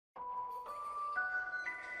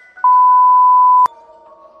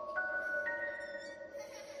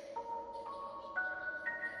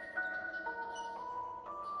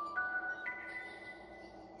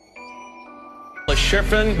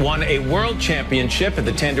Schiffrin won a world championship at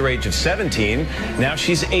the tender age of 17. Now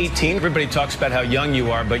she's 18. Everybody talks about how young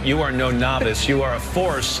you are, but you are no novice. You are a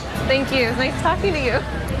force. Thank you. It's nice talking to you.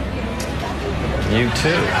 You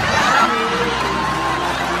too.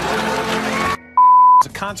 There's a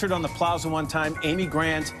concert on the Plaza one time. Amy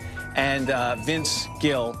Grant and Vince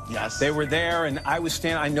Gill. Yes. They were there, and I was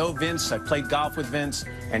standing. I know Vince. I played golf with Vince,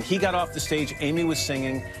 and he got off the stage. Amy was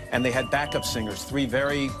singing, and they had backup singers, three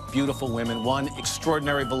very beautiful women, one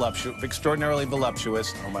extraordinarily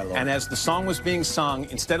voluptuous. Oh, my Lord. And as the song was being sung,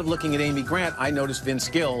 instead of looking at Amy Grant, I noticed Vince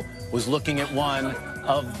Gill was looking at one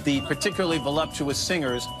of the particularly voluptuous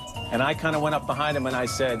singers. And I kind of went up behind him and I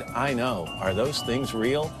said, I know, are those things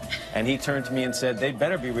real? And he turned to me and said, they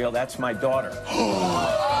better be real, that's my daughter.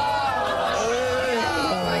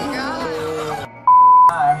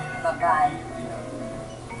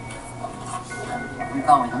 I'm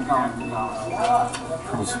going.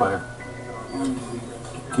 Pretty sweater.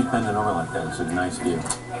 Keep bending over like that, it's a nice view.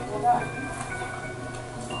 This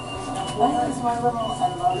is my little,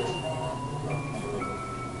 I love you, man.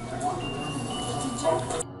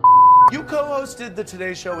 You co-hosted the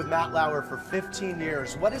Today Show with Matt Lauer for 15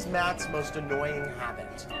 years. What is Matt's most annoying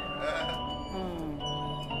habit?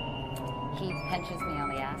 He pinches me on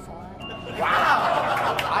the ass a lot.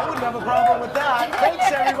 Wow! I wouldn't have a problem with that.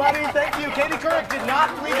 Thanks, everybody. Thank you. Katie Couric did not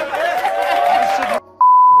plead the fifth.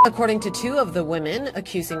 According to two of the women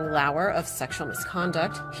accusing Lauer of sexual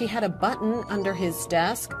misconduct, he had a button under his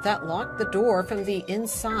desk that locked the door from the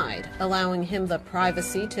inside, allowing him the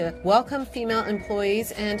privacy to welcome female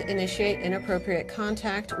employees and initiate inappropriate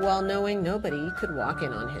contact while knowing nobody could walk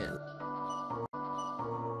in on him.